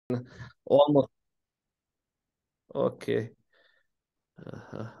almost. Okay.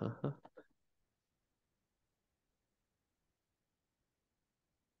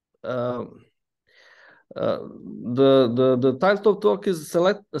 Um, the title of talk is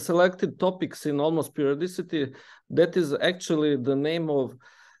selected topics in almost periodicity. That is actually the name of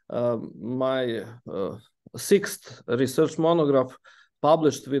my sixth research monograph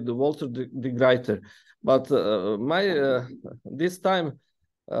published with Walter de Gruyter. But this time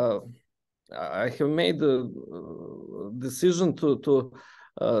I have made the decision to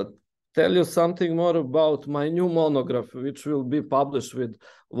tell you something more about my new monograph, which will be published with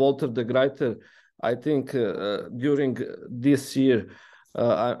Walter de Gruyter, I think, during this year.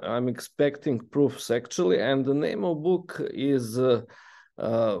 I'm expecting proofs actually, and the name of book is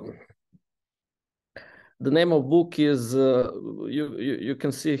you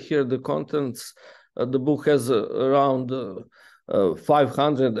can see here the contents. The book has around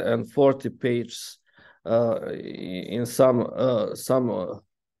 540 pages in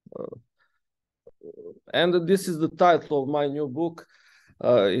and this is the title of my new book.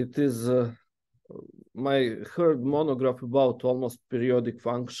 It is my third monograph about almost periodic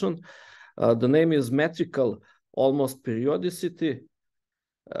function. The name is Metrical Almost Periodicity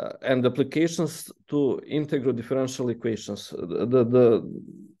and Applications to Integral Differential Equations.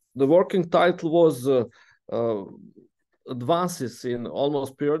 The working title was Advances in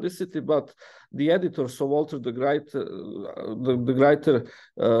Almost Periodicity, but the editor, so Walter de Gruyter,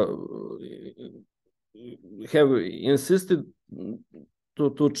 have insisted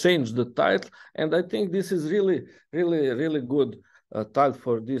to change the title, and I think this is really good title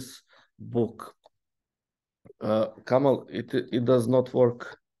for this book. Kamal, it does not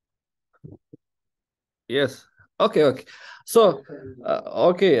work. Yes. Okay. So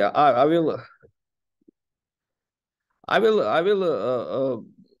okay, I will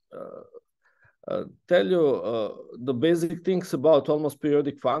tell you the basic things about almost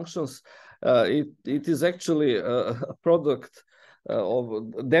periodic functions. It is actually a product of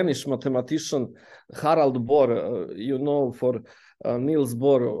Danish mathematician Harald Bohr. You know, for Niels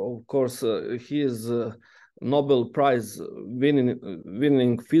Bohr, of course, he is Nobel Prize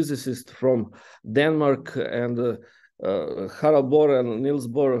winning physicist from Denmark, and Harald Bohr and Niels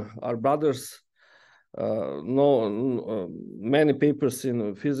Bohr are brothers. Many papers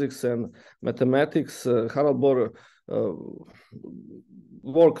in physics and mathematics. Harald Bohr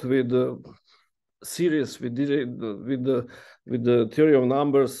worked with series with the theory of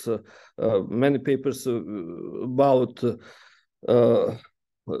numbers. Many papers about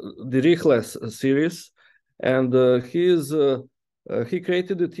Dirichlet's series, and he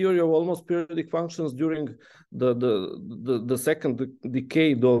created the theory of almost periodic functions during the second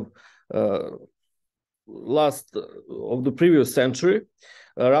decade of the previous century,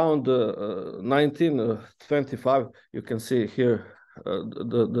 around 1925. You can see here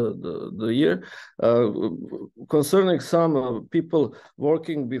the year. Concerning some people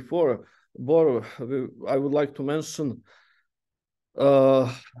working before Bohr, I would like to mention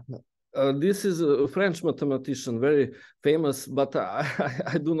this is a French mathematician, very famous, but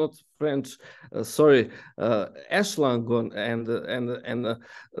I do not French. Sorry, Eschlang and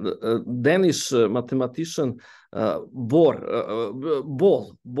Danish mathematician Bohr,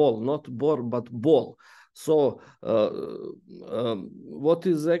 not Bohr, but Bohr. So, what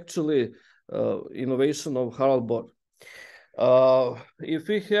is actually innovation of Harald Bohr? If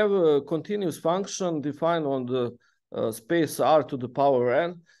we have a continuous function defined on the space R to the power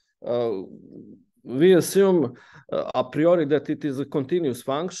n, we assume a priori that it is a continuous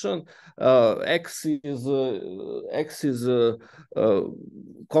function. X is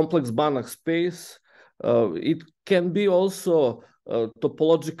complex Banach space. It can be also a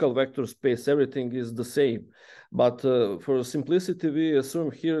topological vector space. Everything is the same. But for simplicity, we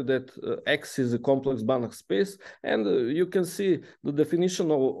assume here that X is a complex Banach space, and you can see the definition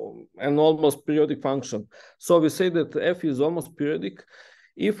of an almost periodic function. So we say that F is almost periodic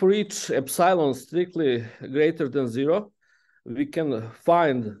if for each epsilon strictly greater than 0, we can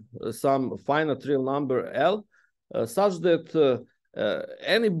find some finite real number L, such that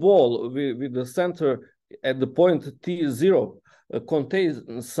any ball with the center at the point T0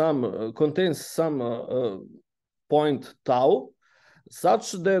 contains some point tau,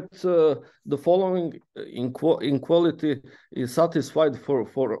 such that the following inequality is satisfied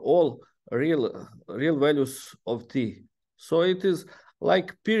for all real values of T. So it is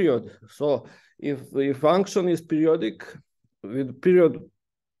like period. So if the function is periodic with period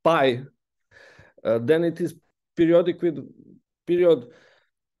pi, then it is periodic with period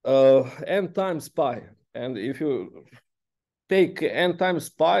n times pi. And if you take n times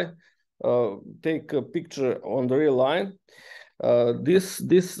pi, take a picture on the real line.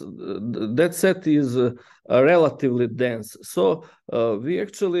 That set is relatively dense. So we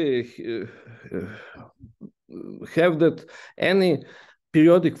actually have that any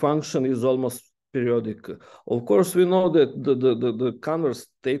periodic function is almost periodic. Of course, we know that the converse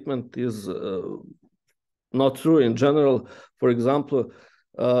statement is not true in general. For example,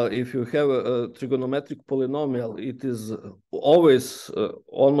 if you have a trigonometric polynomial, it is always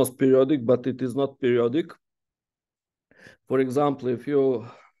almost periodic, but it is not periodic. For example, if you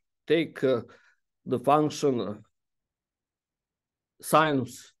take the function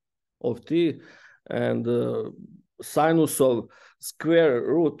sinus of t and sinus of square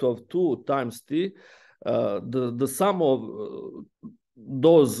root of 2 times t, the sum of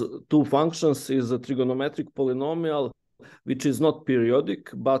those two functions is a trigonometric polynomial, which is not periodic,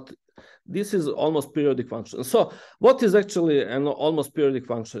 but this is almost periodic function. So what is actually an almost periodic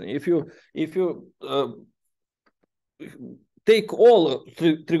function? If you take all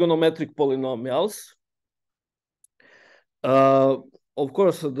trigonometric polynomials, of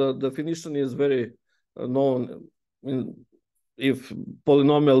course, the definition is very known. If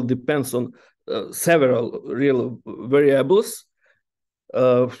polynomial depends on several real variables,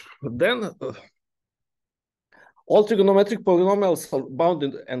 then all trigonometric polynomials are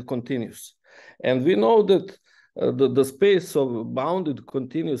bounded and continuous. And we know that the space of bounded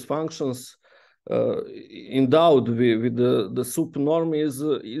continuous functions endowed with the sup norm is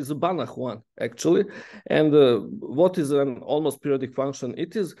a Banach one, actually. And what is an almost periodic function?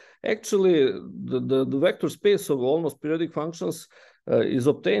 It is actually the vector space of almost periodic functions is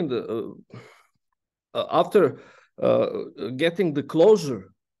obtained after getting the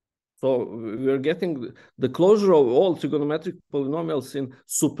closure. So we are getting the closure of all trigonometric polynomials in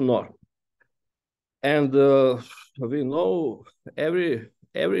sup norm. And we know every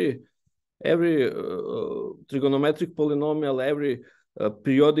trigonometric polynomial, every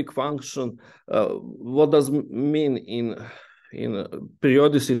periodic function, what does mean in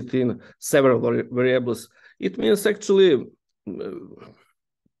periodicity in several variables? It means actually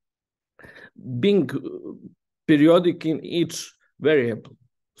being periodic in each variable.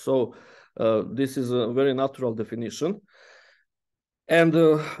 So this is a very natural definition. And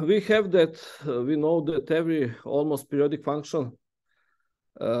we have that, we know that every almost periodic function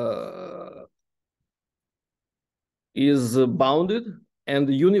is bounded and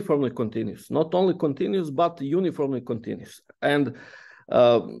uniformly continuous. Not only continuous, but uniformly continuous. And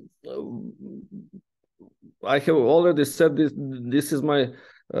I have already said this is my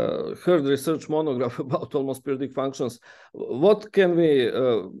third research monograph about almost periodic functions. What can we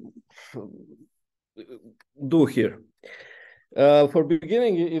do here? For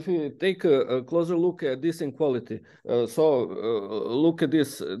beginning, if we take a closer look at this inequality, look at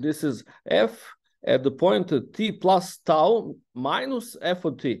this. This is f at the point t plus tau minus f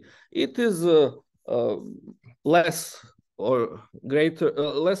of t. It is less or greater,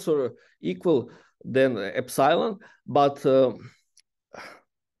 less or equal than epsilon, but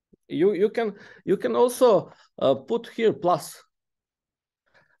you can also put here plus.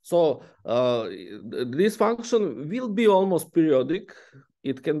 So this function will be almost periodic.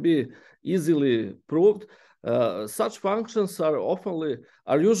 It can be easily proved. Such functions are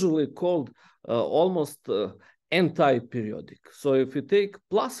usually called almost anti-periodic. So if we take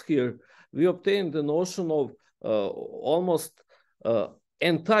plus here, we obtain the notion of almost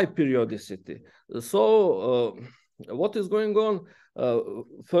anti-periodicity. So what is going on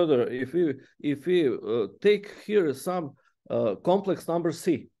further? If we take here some complex number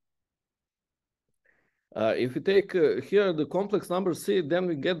c. If we take here the complex number c, then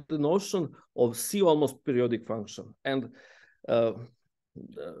we get the notion of c almost periodic function. And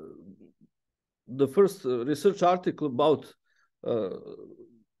the first research article about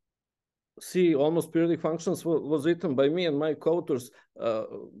c almost periodic functions was written by me and my co-authors.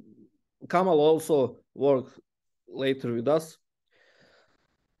 Kamal also worked later with us,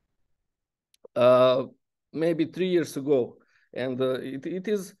 maybe 3 years ago. And it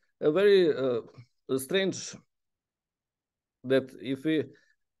is a very strange that if we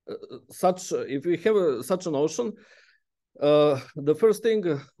have such a notion, the first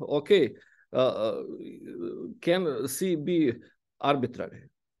thing, okay, can C be arbitrary?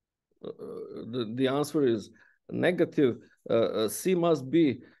 The answer is negative. C must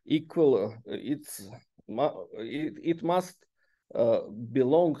be equal. It must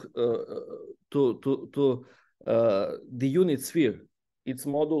belong to the unit sphere. Its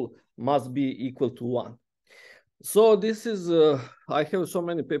module must be equal to 1. So this is, I have so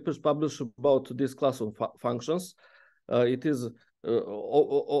many papers published about this class of functions. it is,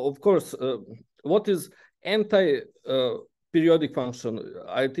 of course, what is anti-periodic function?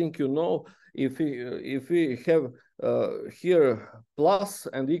 I think you know, if we have here plus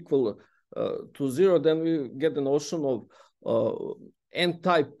and equal to 0, then we get the notion of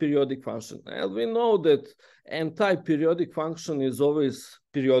anti-periodic function. And we know that anti-periodic function is always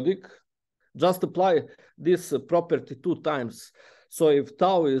periodic. Just apply this property 2 times. So if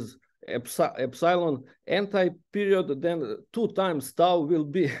tau is epsilon anti-period, then 2 times tau will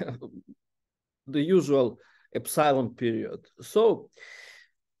be the usual epsilon period. So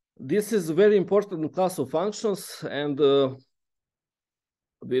this is a very important class of functions, and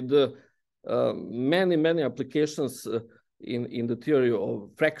with many applications in the theory of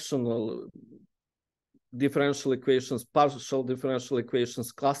fractional differential equations, partial differential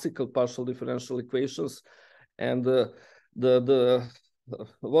equations, classical partial differential equations, and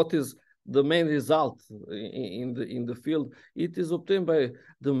what is the main result in the field? It is obtained by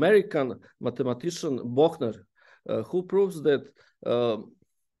the American mathematician Bochner, who proves that a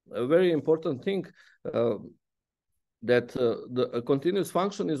very important thing, that a continuous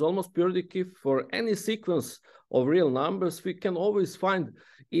function is almost periodic if for any sequence of real numbers we can always find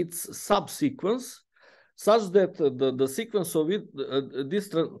its subsequence, such that the sequence of it, these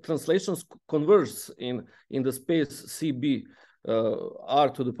translations converge in the space CB, r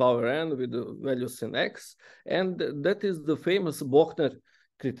to the power n with the values in x, and that is the famous Bochner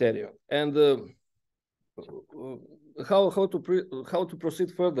criterion. And how to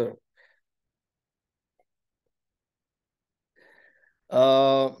proceed further?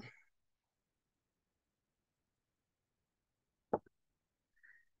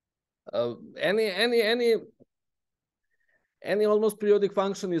 Any almost periodic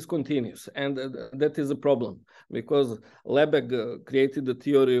function is continuous, and that is a problem, because Lebesgue created the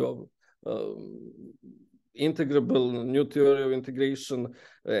theory of integrable, new theory of integration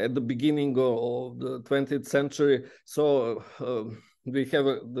at the beginning of the 20th century. So we have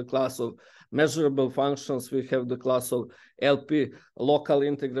the class of measurable functions, we have the class of LP, local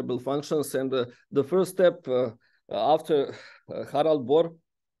integrable functions, and the first step after Harald Bohr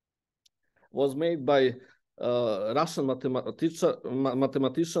was made by Russian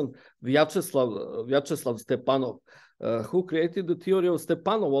mathematician Vyacheslav Stepanov, who created the theory of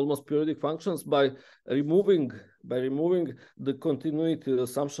Stepanov almost periodic functions by removing the continuity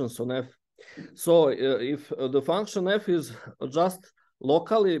assumptions on f. So if the function f is just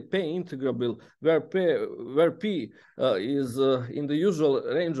locally p-integrable, where p is in the usual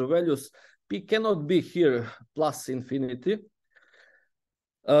range of values, p cannot be here plus infinity.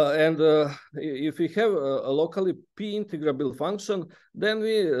 And if we have a locally p-integrable function, then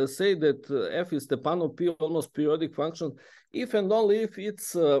we say that f is Stepanov p almost periodic function if and only if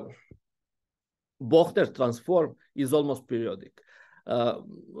its Bochner transform is almost periodic.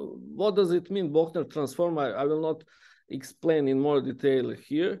 What does it mean, Bochner transform? I will not explain in more detail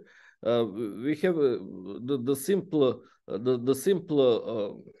here. We have the simple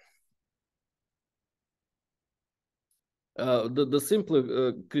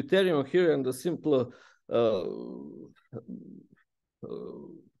criterion here, and the simple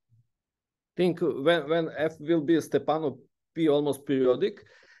thing when f will be Stepanov p almost periodic,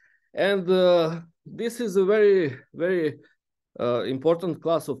 and this is a very important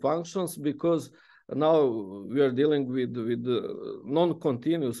class of functions, because now we are dealing with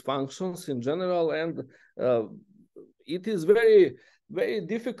non-continuous functions in general, and it is very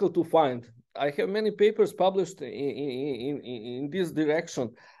difficult to find. I have many papers published in this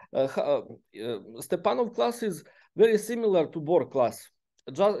direction. Stepanov class is very similar to Bohr class.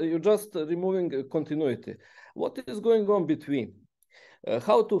 You're just removing continuity. What is going on between?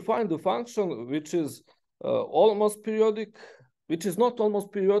 How to find the function which is almost periodic, which is not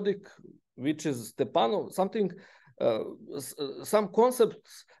almost periodic, which is Stepanov, something, some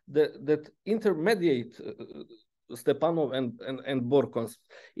concepts that intermediate Stepanov and Bohr concept.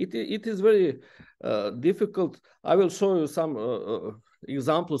 It is very difficult. I will show you some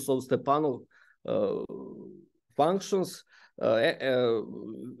examples of Stepanov functions.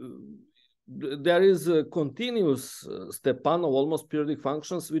 There is a continuous Stepanov almost periodic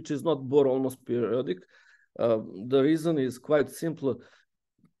functions, which is not Bohr almost periodic. The reason is quite simple.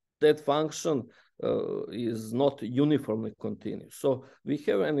 That function is not uniformly continuous. So we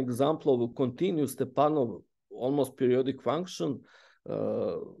have an example of a continuous Stepanov almost periodic function,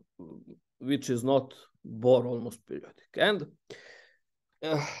 which is not Bohr almost periodic. And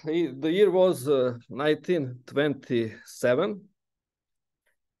the year was 1927.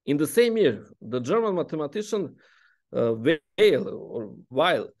 In the same year, the German mathematician Hermann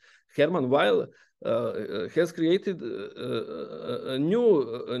Weyl has created a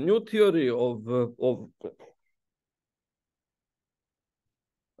new theory of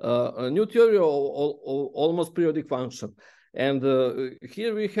almost periodic function. And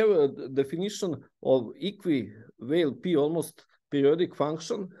here we have a definition of equi-Weyl P almost periodic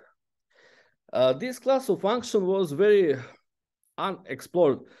function. This class of function was very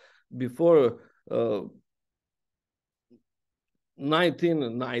unexplored before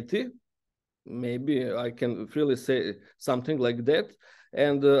 1990. Maybe I can freely say something like that.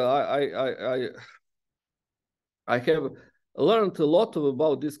 And I have learned a lot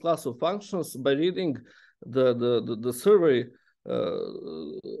about this class of functions by reading the survey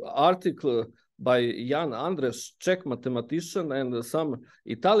article by Jan Andres, Czech mathematician, and some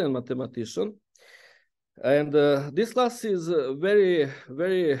Italian mathematician. And this class is very,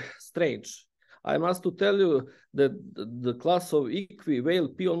 very strange. I must to tell you that the class of equi-Weyl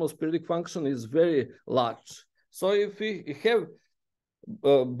P almost periodic function is very large. So if we have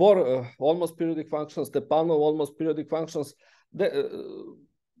Bohr almost periodic functions, Stepanov almost periodic functions,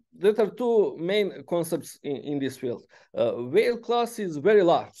 that are two main concepts in this field. Weyl class is very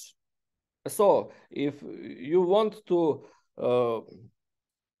large. So if you want to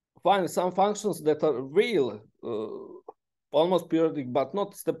find some functions that are Weyl almost periodic, but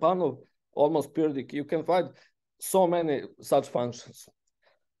not Stepanov almost periodic, you can find so many such functions.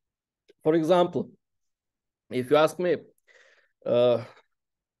 For example, if you ask me,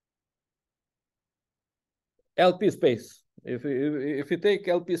 LP space. If you take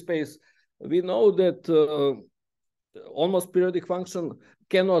LP space, we know that almost periodic function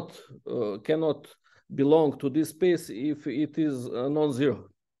cannot belong to this space if it is non-zero.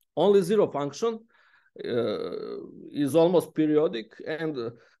 Only zero function is almost periodic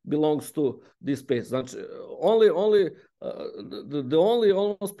and belongs to this space. The only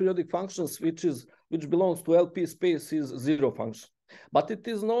almost periodic functions which belongs to LP space is zero function. But it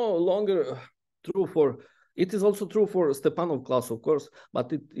is no longer true for. It is also true for Stepanov class, of course,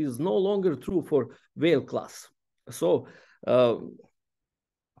 but it is no longer true for Weyl class. So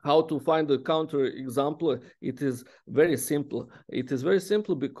how to find a counter example? It is very simple. It is very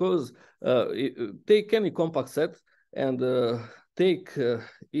simple because take any compact set and take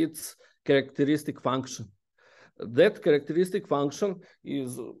its characteristic function. That characteristic function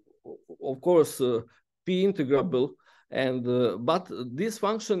is, of course, P integrable, and but this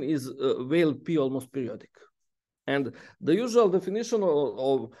function is Weyl P almost periodic. And the usual definition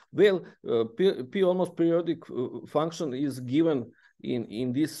of Weyl P almost periodic function is given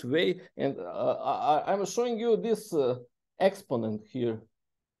in this way. And I'm showing you this exponent here.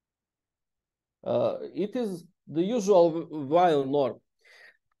 It is the usual Weyl norm.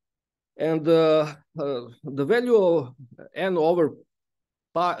 And the value of n over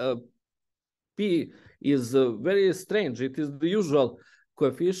P is very strange. It is the usual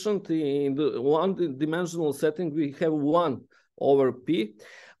coefficient. In the one-dimensional setting, we have 1 over P.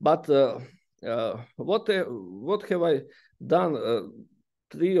 But what have I done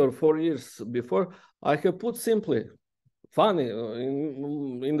 3 or 4 years before? I have put simply, funny,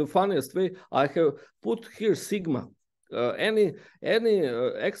 in the funniest way, I have put here sigma, any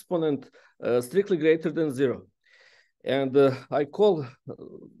exponent strictly greater than 0. And I call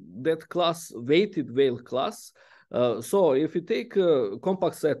that class weighted Weyl class. So if you take a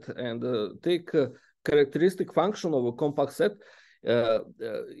compact set and take a characteristic function of a compact set,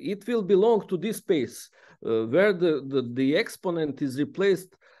 it will belong to this space where the exponent is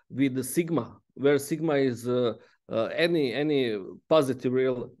replaced with the sigma, where sigma is any positive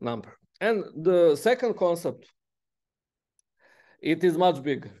real number. And the second concept, it is much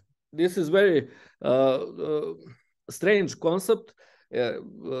bigger. This is very strange concept.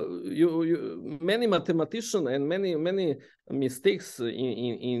 Many mathematicians and many mistakes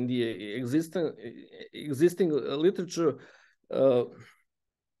in the existing literature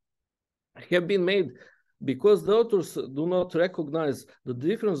have been made because the authors do not recognize the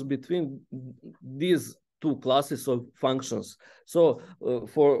difference between these two classes of functions. So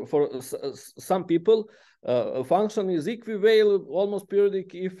for some people, a function is equi-Weyl almost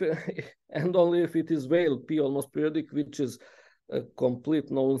periodic if and only if it is Weyl P almost periodic, which is a complete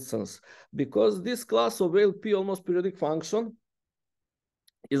nonsense, because this class of Weyl P almost periodic function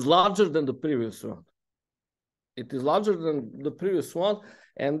is larger than the previous one. It is larger than the previous one,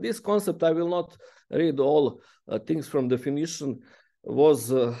 and this concept, I will not read all things from definition,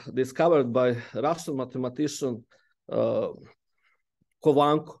 was discovered by Russian mathematician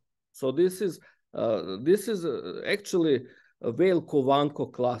Kovanko. So this is actually a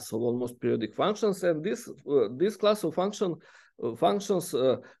Weyl-Kovanko class of almost periodic functions, and this class of function functions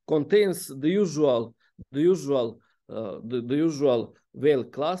contains the usual Weyl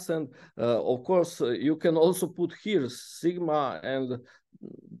class, and of course you can also put here sigma and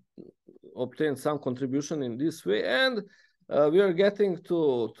obtain some contribution in this way, and we are getting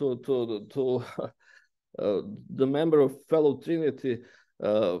to the member of fellow Trinity.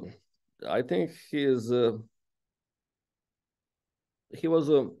 I think he was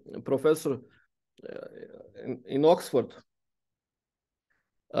a professor in Oxford.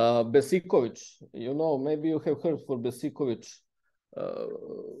 Besikovic, you know, maybe you have heard for Besikovic.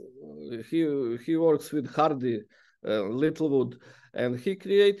 He works with Hardy, Littlewood, and he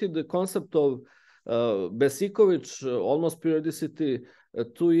created the concept of Besikovic almost periodicity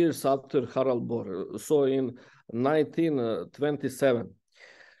 2 years after Harald Bohr, so in 1927.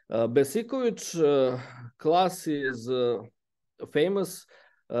 Besikovic class is famous.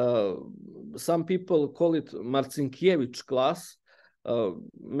 Some people call it Marcinkiewicz class.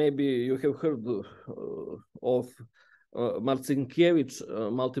 Maybe you have heard of Marcinkiewicz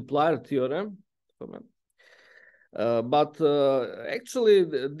multiplier theorem. But actually,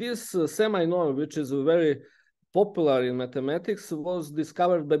 this semi-norm, which is very popular in mathematics, was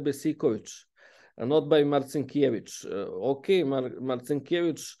discovered by Besikovic, not by Marcinkiewicz. Okay,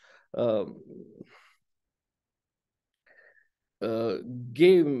 Marcinkiewicz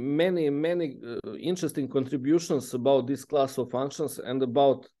gave many interesting contributions about this class of functions and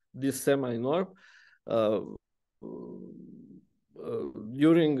about this semi-norm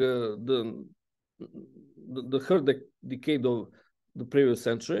during the third decade of the previous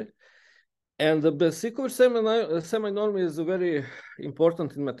century. And the Besikovic semi-norm is very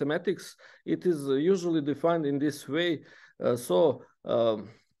important in mathematics. It is usually defined in this way.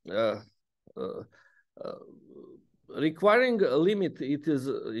 Requiring a limit, it is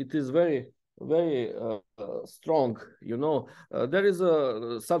very strong. You know, there is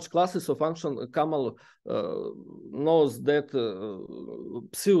such classes of function. Kamal knows that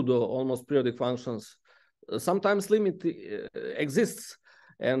pseudo almost periodic functions. Sometimes limit exists,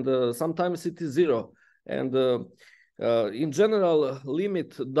 and sometimes it is zero. And in general,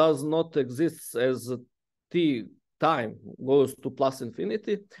 limit does not exist as t time goes to plus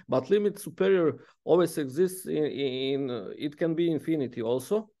infinity, but limit superior always exists it can be infinity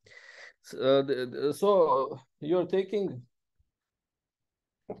also. So you're taking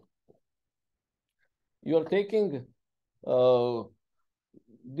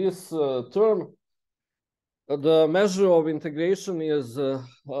this term, the measure of integration is 2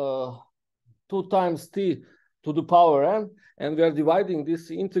 times t to the power n, and we are dividing this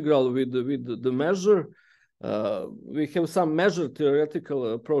integral with the measure. We have some measure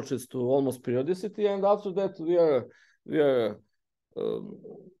theoretical approaches to almost periodicity, and after that we are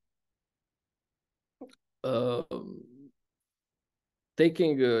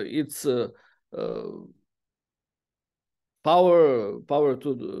taking its power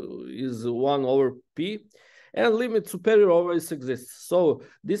to is 1 over p, and limit superior always exists. So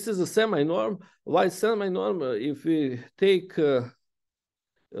this is a semi-norm. Why semi-norm? If we take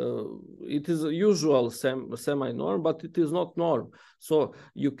it is a usual semi-norm, but it is not norm. So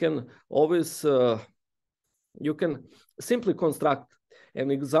you can always you can simply construct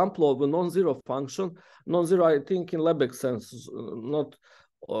an example of a non-zero function. Non-zero, I think, in Lebesgue sense, not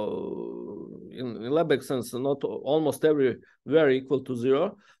in Lebesgue sense, not almost everywhere equal to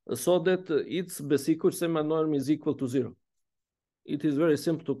 0, so that its Besikovic semi-norm is equal to 0. It is very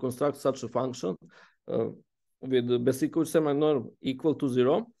simple to construct such a function with the Besikovic semi-norm equal to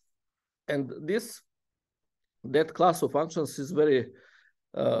 0, and that class of functions is very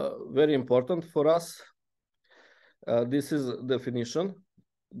important for us. This is definition.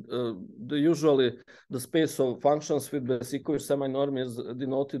 Usually the space of functions with Besikovic semi-norm is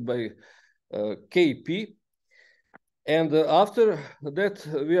denoted by Kp, and after that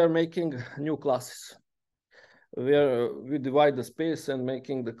we are making new classes. We divide the space and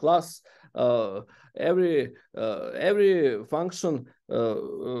making the class. Every function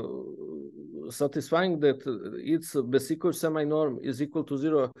satisfying that its Besikovic semi-norm is equal to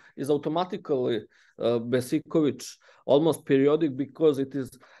 0 is automatically Besikovic almost periodic, because it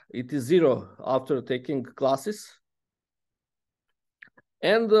is 0 after taking classes.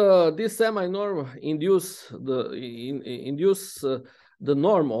 And this semi-norm induce the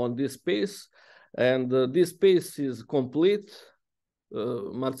norm on this space, and this space is complete.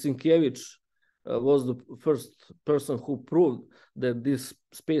 Marcinkiewicz was the first person who proved that this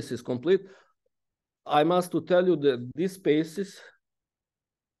space is complete. I must to tell you that these spaces,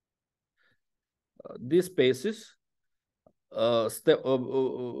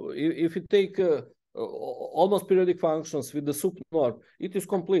 if you take almost periodic functions with the subnorm, it is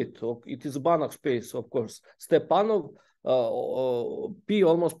complete. It is a Banach space, of course. Stepanov P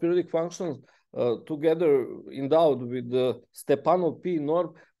almost periodic functions together endowed with the Stepanov P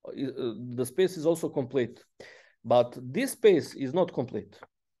norm, the space is also complete. But this space is not complete.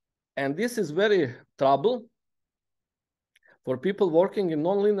 And this is very trouble for people working in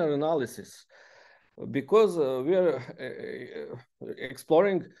nonlinear analysis, because we are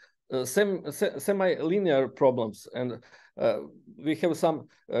exploring semi-linear problems, and we have some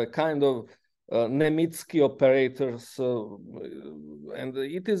kind of Nemitsky operators, and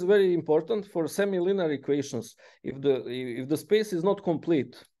it is very important for semi-linear equations. If the space is not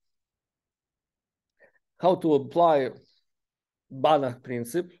complete, how to apply Banach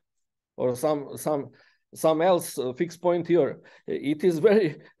principle or some else fixed point theorem? It is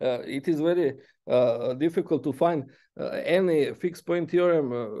very difficult to find any fixed point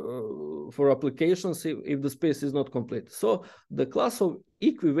theorem for applications if the space is not complete. So the class of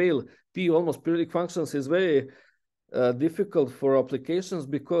equivalent P almost periodic functions is very difficult for applications,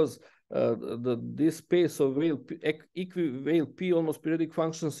 because this space of equivalent P almost periodic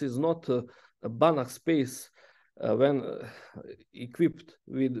functions is not a Banach space when equipped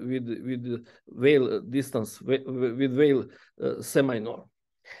with Weyl distance, with Weyl semi-norm.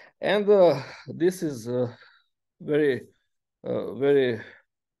 And this is very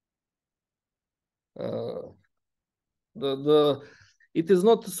it is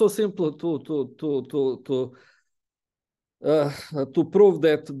not so simple to prove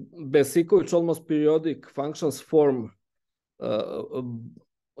that Besicovich almost periodic functions form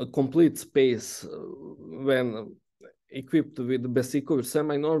a complete space when equipped with Besicovich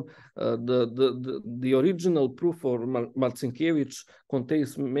semi-norm. The original proof for Marcinkiewicz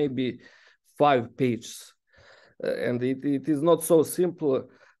contains maybe 5 pages, and it is not so simple.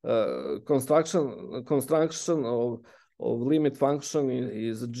 Construction of limit function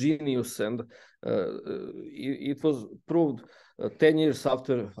is genius, and it was proved 10 years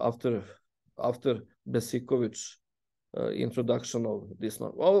after Besicovich introduction of this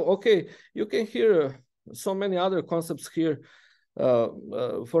norm. Oh, okay, you can hear so many other concepts here.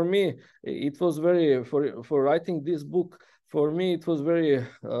 For me, it was very, for writing this book, for me it was very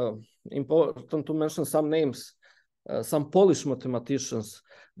important to mention some names, some Polish mathematicians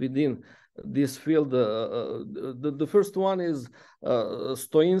within this field. The first one is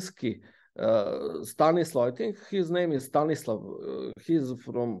Stoiński, Stanislav. I think his name is Stanislav. He's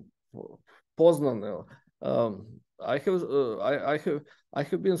from Poznan. I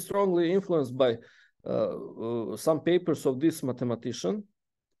have been strongly influenced by some papers of this mathematician,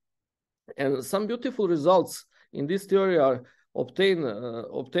 and some beautiful results in this theory are obtained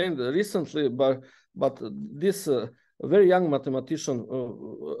recently but this very young mathematician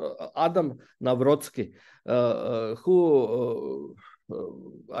Adam Nawrocki, who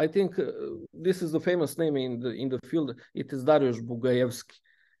I think this is the famous name in the field. It is Dariusz Bugajewski.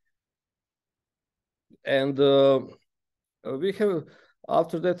 And we have,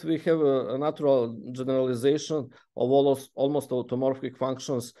 after that, we have a natural generalization of almost automorphic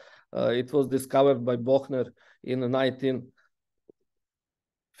functions. It was discovered by Bochner in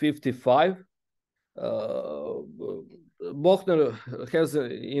 1955. Bochner has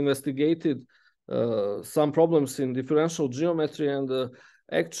investigated some problems in differential geometry, and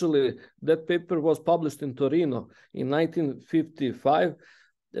actually that paper was published in Torino in 1955.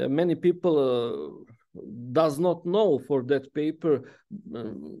 Many people does not know for that paper.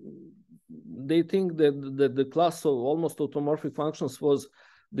 They think that the class of almost automorphic functions was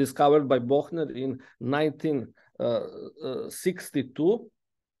discovered by Bochner in 1962.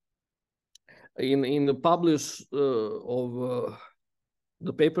 In the publish of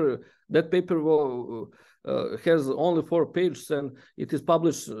the paper, that paper has only 4 pages, and it is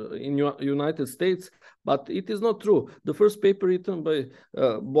published in United States, but it is not true. The first paper written by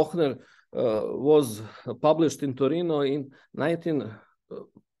Bochner was published in Torino in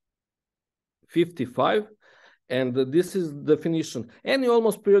 1955, and this is definition. Any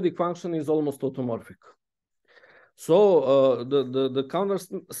almost periodic function is almost automorphic. So the counter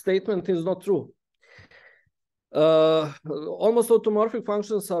statement is not true. Almost automorphic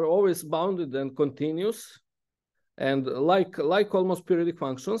functions are always bounded and continuous, and like almost periodic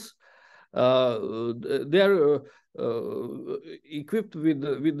functions, they are equipped with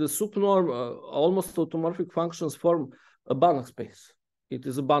the subnorm. Almost automorphic functions form a Banach space. It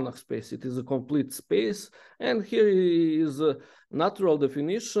is a Banach space. It is a complete space, and here is a natural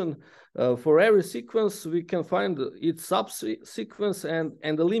definition. For every sequence, we can find its subsequence and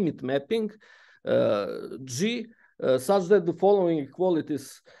a limit mapping G, such that the following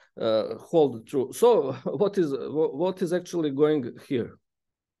equalities hold true. So what is actually going here?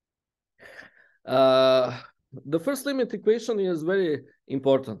 The first limit equation is very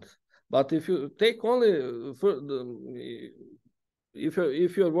important, but if you take only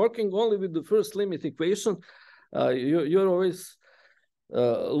if you're working only with the first limit equation, you're always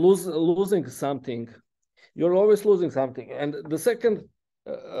losing something. You're always losing something. And the second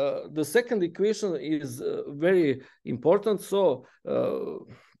equation is very important. So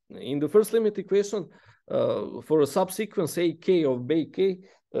in the first limit equation, for a subsequence AK of BK,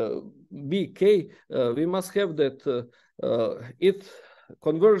 we must have that it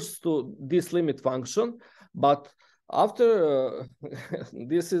converges to this limit function, but after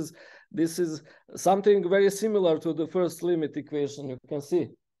this is something very similar to the first limit equation. You can see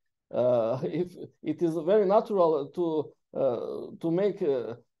if it is very natural to make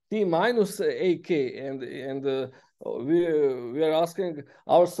t minus AK, and we are asking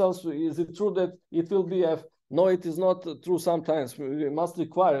ourselves, is it true that it will be F? No, it is not true. Sometimes we must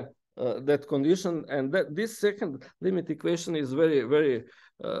require that condition, and that this second limit equation is very, very,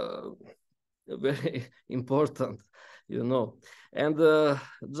 very important, you know. And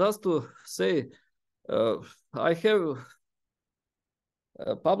just to say, I have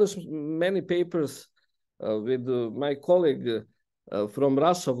published many papers with my colleague from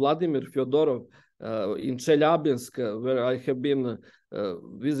Russia, Vladimir Fyodorov, in Chelyabinsk, where I have been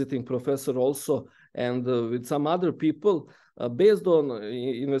visiting professor also, and with some other people, based on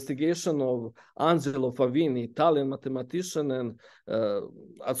investigation of Angelo Favini, Italian mathematician, and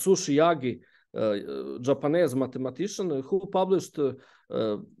Atsushi Yagi, Japanese mathematician, who published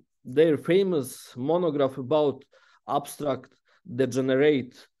their famous monograph about abstract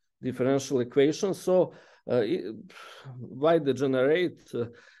degenerate differential equations. So why degenerate?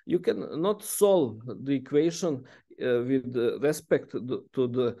 You cannot solve the equation with respect to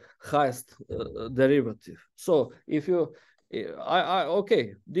the highest derivative. So if you,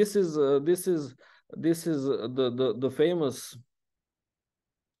 okay, this is the famous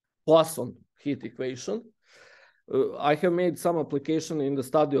Poisson heat equation. I have made some application in the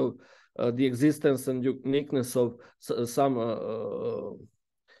study of the existence and uniqueness of some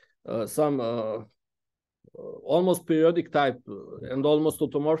almost periodic type and almost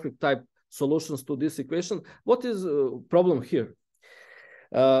automorphic type solutions to this equation. What is the problem here?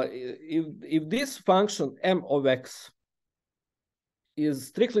 If this function m of x is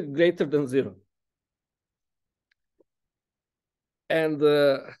strictly greater than 0, and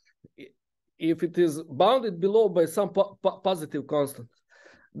if it is bounded below by some positive constant,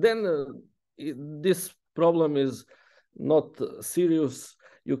 then this problem is not serious.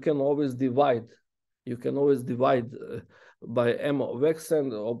 You can always divide. You can always divide by m of x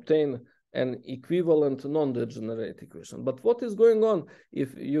and obtain an equivalent non-degenerate equation. But what is going on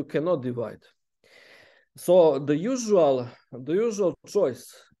if you cannot divide? So the usual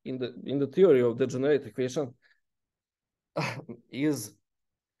choice in the theory of degenerate equation is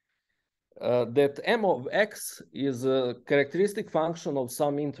that m of x is a characteristic function of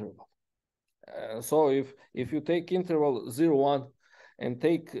some interval. So if you take interval 0, 1 and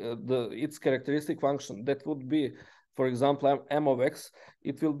take its characteristic function, that would be, for example, m of x,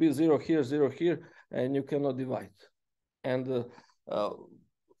 it will be 0 here, 0 here, and you cannot divide. And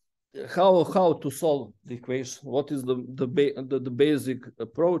how to solve the equation? What is the basic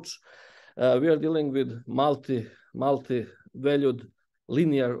approach? We are dealing with multi-valued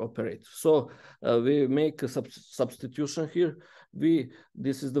linear operator. So we make a substitution here.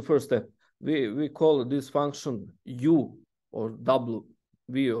 This is the first step. We call this function u or w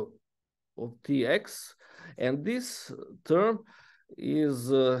v of tx, and this term is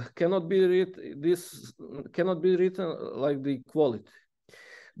cannot be written like the equality.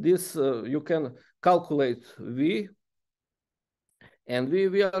 This you can calculate v, and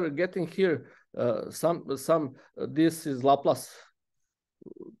we are getting here this is Laplace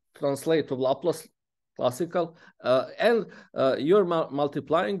translate of Laplace classical, and you're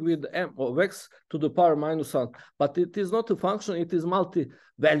multiplying with m of x to the power minus 1. But it is not a function, it is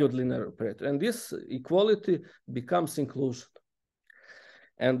multi-valued linear operator. And this equality becomes inclusion.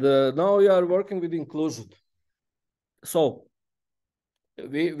 And now we are working with inclusion. So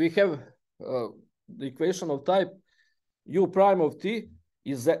we have the equation of type u prime of t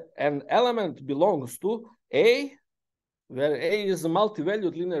is an element belongs to A, where A is a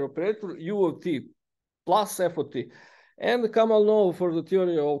multi-valued linear operator, u of t plus f of t. And Kamal know for the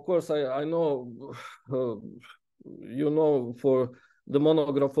theory, of course, I know, you know, for the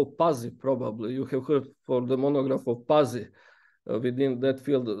monograph of Pazzi, probably. You have heard for the monograph of Pazzi. within that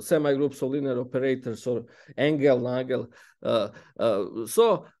field, semi-groups of linear operators or Engel-Nagel.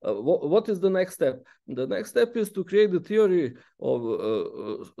 What is the next step? The next step is to create the theory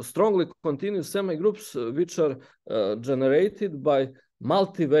of strongly continuous semi-groups which are generated by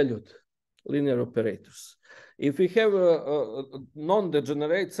multi-valued linear operators. If we have a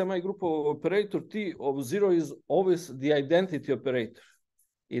non-degenerate semi-group of operator, T of 0 is always the identity operator.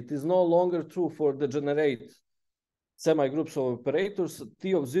 It is no longer true for degenerate semi-groups of operators.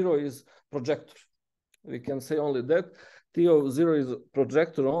 T of 0 is projector. We can say only that. T of 0 is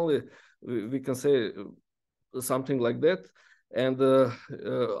projector only. We can say something like that. And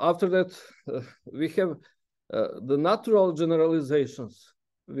after that, we have the natural generalizations.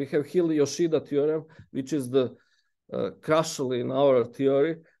 We have Hill-Yoshida theorem, which is the crucial in our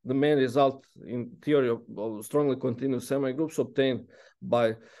theory, the main result in theory of strongly continuous semi-groups obtained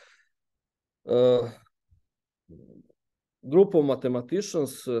by group of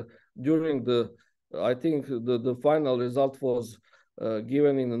mathematicians during I think the final result was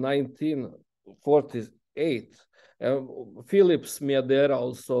given in 1948. Phillips Miadera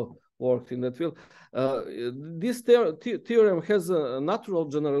also worked in that field. This theorem has a natural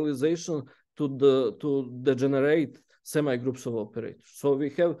generalization to degenerate semi-groups of operators. So we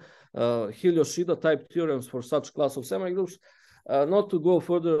have Hill-Yoshida type theorems for such class of semi-groups. Not to go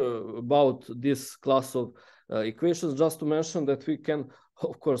further about this class of equations, just to mention that we can,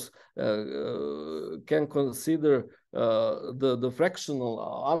 of course, can consider the fractional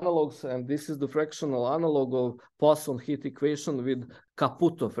analogs, and this is the fractional analog of Poisson heat equation with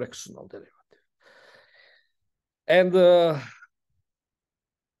Caputo fractional derivative. And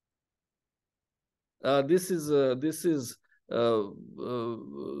this is the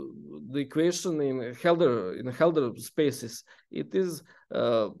equation in Helder spaces. It is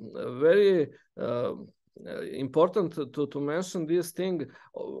very important to mention this thing.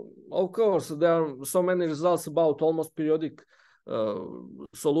 Of course, there are so many results about almost periodic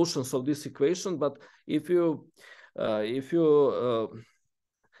solutions of this equation, but if you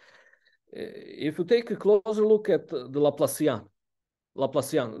take a closer look at the Laplacian,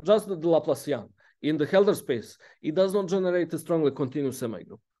 just the Laplacian in the Helder space, it does not generate a strongly continuous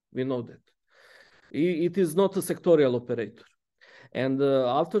semigroup. We know that. It is not a sectorial operator. And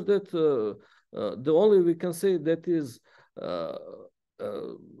after that, the only we can say that is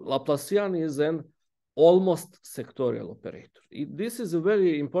Laplacian is an almost sectorial operator. This is a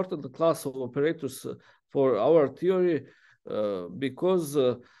very important class of operators for our theory because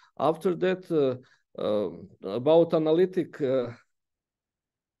after that, about analytic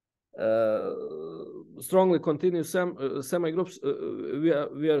strongly continuous semigroups,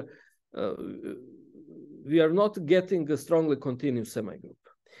 we are not getting a strongly continuous semigroup,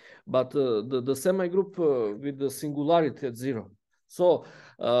 but the semigroup with the singularity at 0. So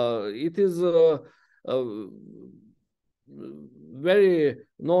it is very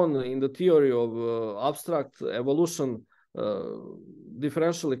known in the theory of abstract evolution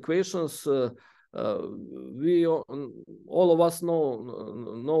differential equations. We all of us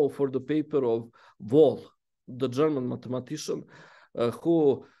know for the paper of Wohl, the German mathematician,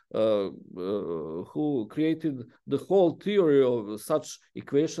 who created the whole theory of such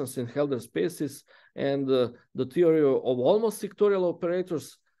equations in Helder spaces, and the theory of almost sectorial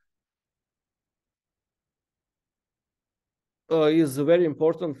operators is very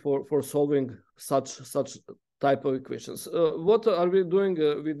important for solving such type of equations. What are we doing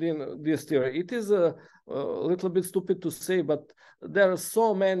within this theory? It is a little bit stupid to say, but there are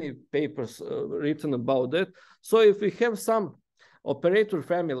so many papers written about that. So if we have some operator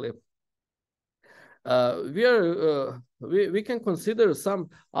family, we can consider some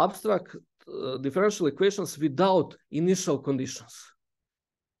abstract differential equations without initial conditions.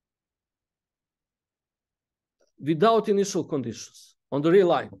 Without initial conditions on the real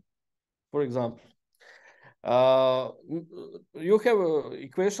line, for example. You have an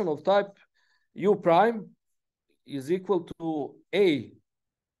equation of type U prime is equal to A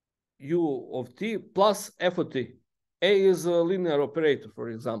U of t plus f of t. A is a linear operator, for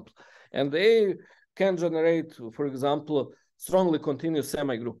example, and A can generate, for example, strongly continuous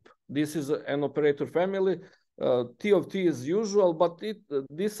semigroup. This is an operator family. T of t is usual, but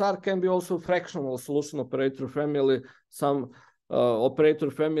this R can be also fractional solution operator family, some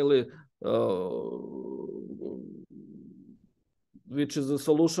operator family which is a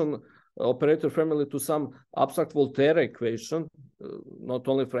solution operator family to some abstract Volterra equation, not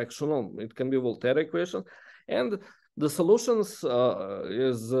only fractional, it can be Volterra equation. And the solutions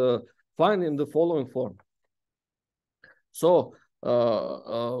is fine in the following form. So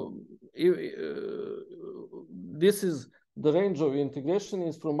this is the range of integration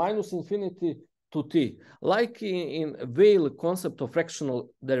is from -infinity to t, like in Weyl concept of fractional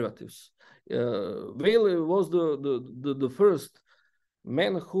derivatives. Weyl was the first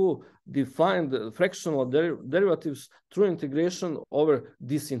man who defined fractional derivatives through integration over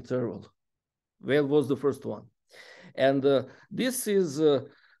this interval. Weyl was the first one, and this is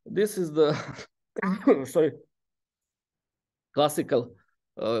the sorry, classical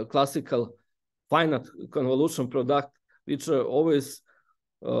finite convolution product, which always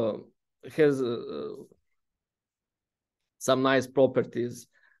has some nice properties.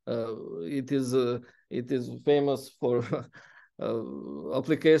 It is famous for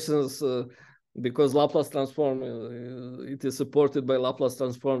applications because Laplace transform. It is supported by Laplace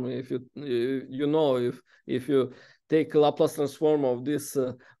transform. If if you take Laplace transform of this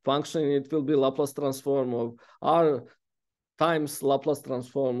function, it will be Laplace transform of R times Laplace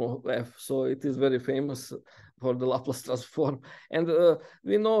transform of f. So it is very famous for the Laplace transform. And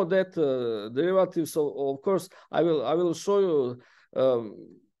we know that derivatives, of course, I will show you.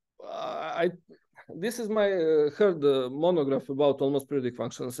 This is my third monograph about almost periodic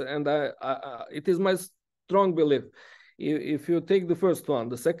functions, and it is my strong belief. If you take the first one,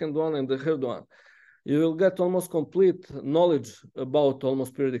 the second one, and the third one, you will get almost complete knowledge about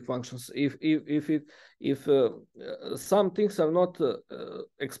almost periodic functions. If some things are not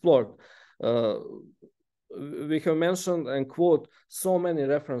explored, we have mentioned and quote so many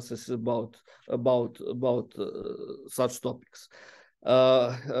references about such topics.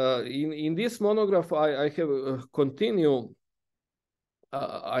 In this monograph, I have continued.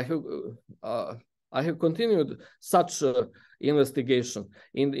 I have continued such investigation.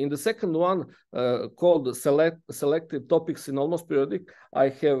 In the second one, called Selected Topics in Almost Periodic, I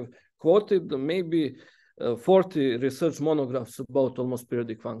have quoted maybe 40 research monographs about almost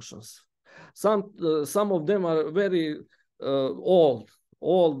periodic functions. Some of them are very old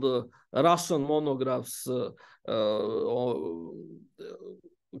Russian monographs,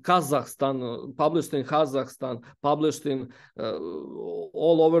 Kazakhstan, published in Kazakhstan, published in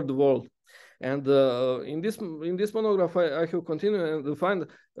all over the world. And in this monograph, I have continued and find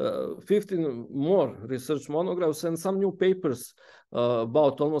 15 more research monographs and some new papers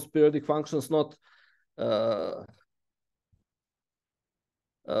about almost periodic functions, not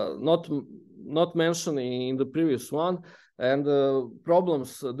mentioned in the previous one. And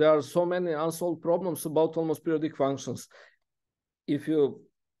problems, there are so many unsolved problems about almost periodic functions. If you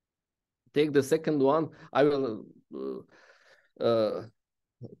take the second one, I will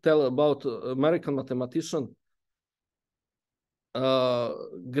tell about American mathematician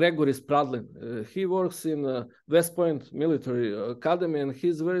Gregory Spradlin. He works in West Point Military Academy, and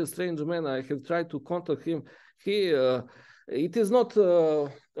he's a very strange man. I have tried to contact him. It is not,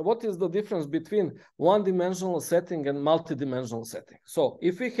 what is the difference between one-dimensional setting and multi-dimensional setting? So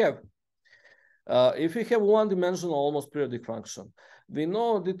if we have one-dimensional almost periodic function, we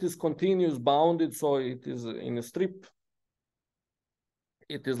know that it is continuous bounded, so it is in a strip.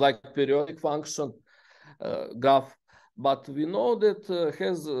 It is like periodic function graph, but we know that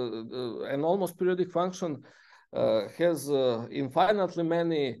has an almost periodic function has infinitely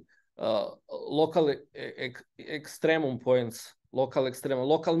many local extremum points, local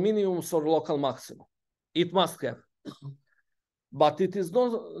minimums or local maximum. It must have, but it is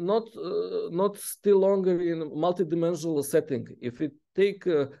not still longer in multidimensional setting. If we take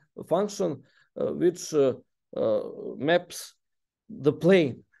a function which maps the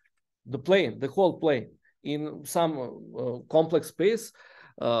whole plane in some complex space,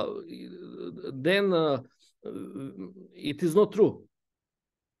 then it is not true.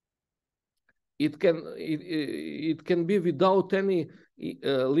 It can be without any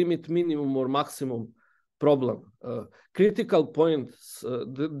limit minimum or maximum problem. Critical points,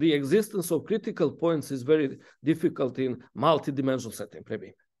 the existence of critical points is very difficult in multi-dimensional setting,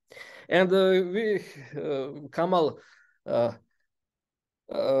 maybe. And Kamal,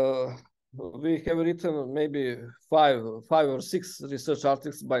 we have written maybe five or six research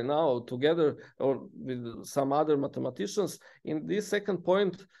articles by now together, or with some other mathematicians. In this second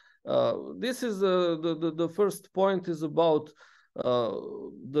point, this is the first point is about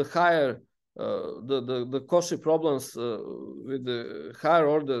the higher the Cauchy problems with the higher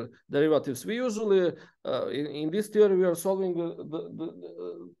order derivatives. We usually in this theory we are solving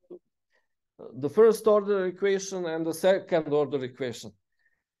the first order equation and the second order equation.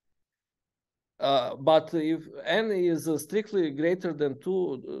 But if n is strictly greater than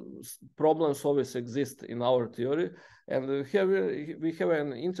 2, problems always exist in our theory. And here we have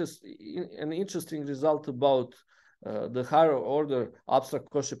an interesting result about the higher order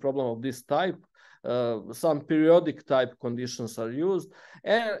abstract Cauchy problem of this type. some periodic type conditions are used,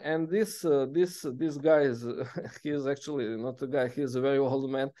 and this guy is he is actually not a guy, he is a very old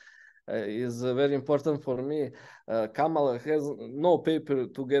man. Is very important for me. Kamal has no paper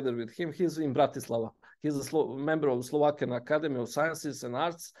together with him. He's in Bratislava. He's a member of Slovakian Academy of Sciences and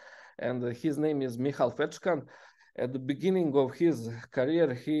Arts, and his name is Michal Fečkan. At the beginning of his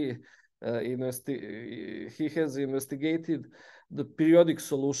career, he has investigated the periodic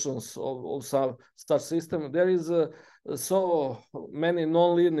solutions of such system. There is so many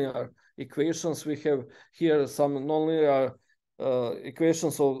nonlinear equations. We have here some nonlinear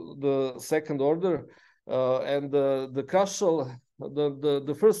equations of the second order, and the crucial,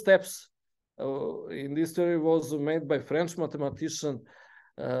 the first steps in this theory was made by French mathematician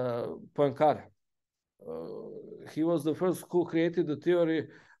Poincaré. He was the first who created the theory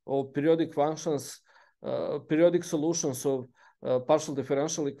of periodic functions, periodic solutions of partial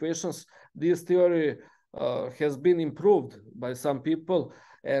differential equations. This theory has been improved by some people,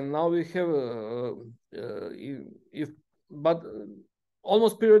 and now we have but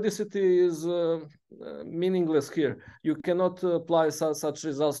almost periodicity is meaningless here. You cannot apply such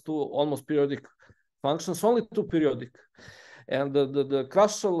results to almost periodic functions, only to periodic. And the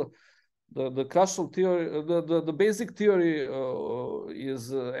crucial theory, the basic theory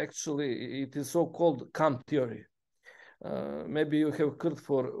is actually, it is so-called Kamm theory. Maybe you have heard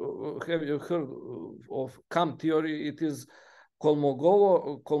of Kamm theory. It is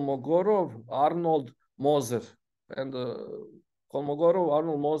Kolmogorov, Arnold, Moser, and Kolmogorov,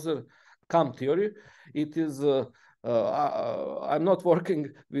 Arnold, Moser, Kamm theory. It is I'm not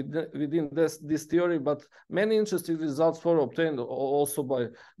working within this theory, but many interesting results were obtained also by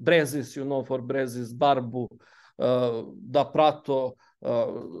Brezis, you know, for Brezis, Barbu, Da Prato,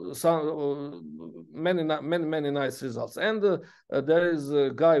 many nice results. And there is a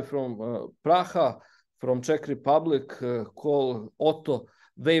guy from Praha, from Czech Republic, called Otto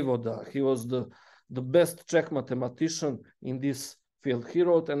Vejvoda. He was the best Czech mathematician in this field. He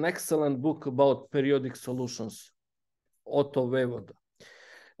wrote an excellent book about periodic solutions, Otto Vejvoda.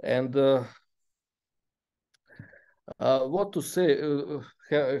 And what to say?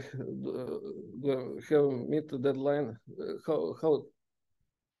 Have meet the deadline? How?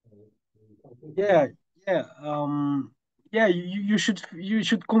 Yeah. You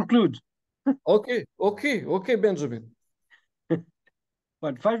should conclude. Okay, Benjamin.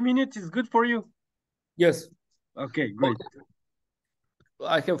 But 5 minutes is good for you? Yes. Okay, great. Okay.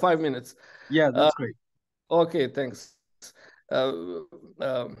 I have 5 minutes. Yeah, that's great. Okay, thanks. After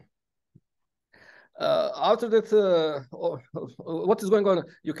that, what is going on?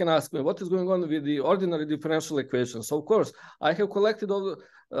 You can ask me, what is going on with the ordinary differential equations? Of course, I have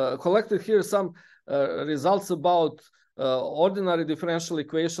collected here some results about ordinary differential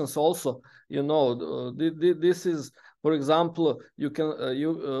equations also. You know, this is, for example, you can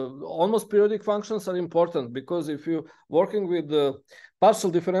almost periodic functions are important, because if you're working with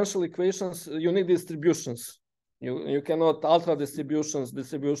partial differential equations, you need distributions. You cannot alter distributions,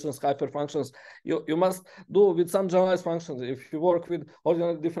 hyperfunctions. You must do with some generalized functions. If you work with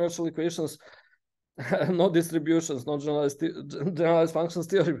ordinary differential equations, no distributions, no generalized functions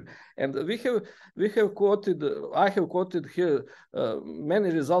theory. And we have quoted, I have quoted here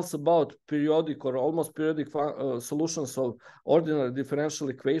many results about periodic or almost periodic solutions of ordinary differential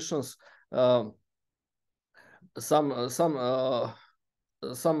equations. Some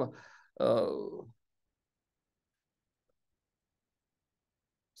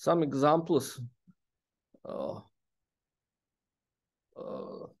examples.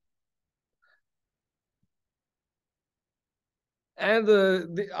 And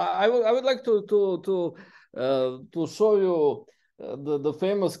I would like to show you the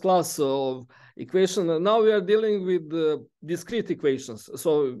famous class of equation. Now we are dealing with discrete equations,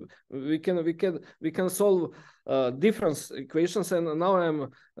 so we can solve difference equations. And now I'm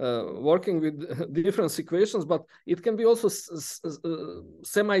working with difference equations, but it can be also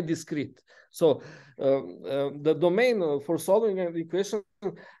semi-discrete. So the domain for solving an equation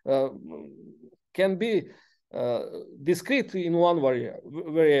can be discrete in one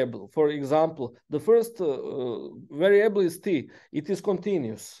variable. For example, the first variable is t. It is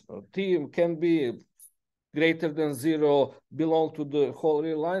continuous. T can be greater than 0, belong to the whole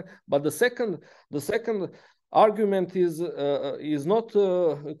real line. But the second argument is not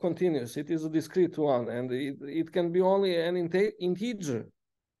continuous. It is a discrete one, and it can be only an integer,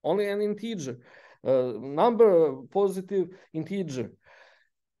 number, positive integer.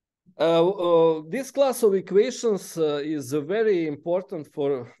 This class of equations is very important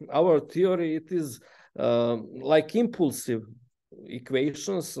for our theory. It is like impulsive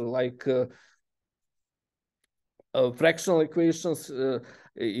equations, like fractional equations,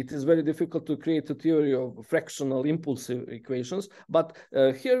 it is very difficult to create a theory of fractional impulsive equations. But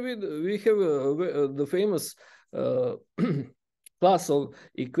here we have the famous class of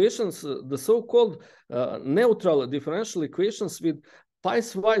equations, the so-called neutral differential equations with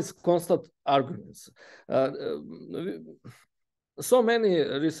piecewise constant arguments. So many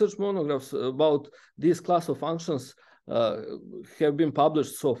research monographs about this class of functions have been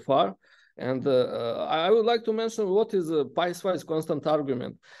published so far. And I would like to mention what is a piecewise constant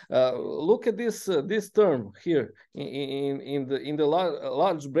argument. Look at this term here in the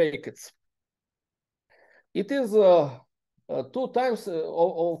large brackets. It is 2 times.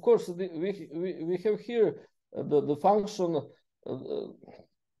 Of course, we have here the function,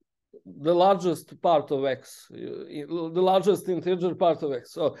 the largest part of x, the largest integer part of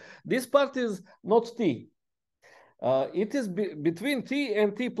x. So this part is not t. It is between t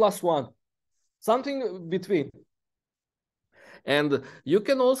and t plus 1. Something between. And you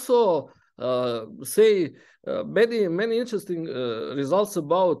can also say many interesting results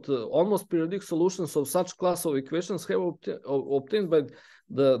about almost periodic solutions of such class of equations have obtained by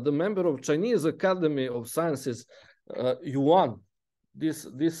the member of Chinese Academy of Sciences, Yuan. This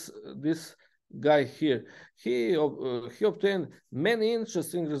guy here, he obtained many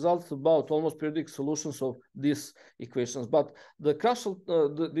interesting results about almost periodic solutions of these equations. But the crucial,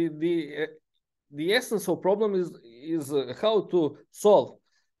 the essence of problem is how to solve,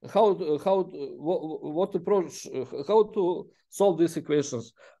 what approach, how to solve these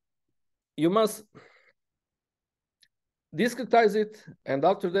equations. You must discretize it, and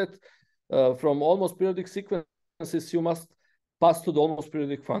after that, from almost periodic sequences, you must pass to the almost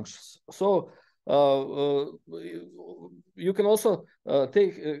periodic functions. So you can also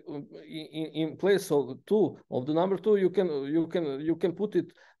take in place of 2 of the number 2, you can put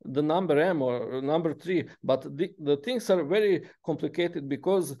it the number m or number 3, but the things are very complicated,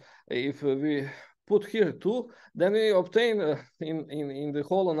 because if we put here 2, then we obtain in the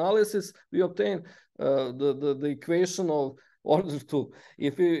whole analysis we obtain the equation of order 2.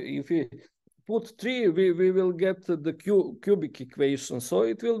 If we put 3, we will get the cubic equation. So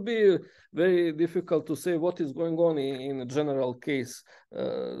it will be very difficult to say what is going on in a general case.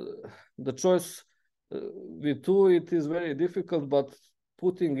 The choice with 2, it is very difficult, but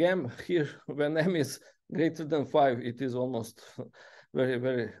putting m here when m is greater than 5, it is almost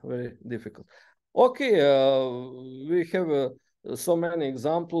very difficult. Okay, we have so many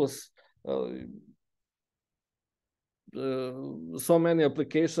examples, so many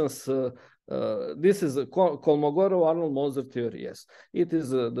applications. This is a Kolmogorov-Arnold-Moser theory. Yes, it is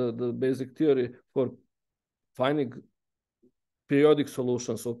the basic theory for finding periodic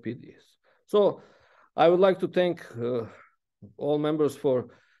solutions of PDEs. So I would like to thank all members for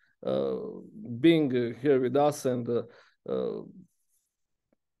being here with us, and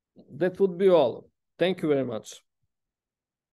that would be all. Thank you very much.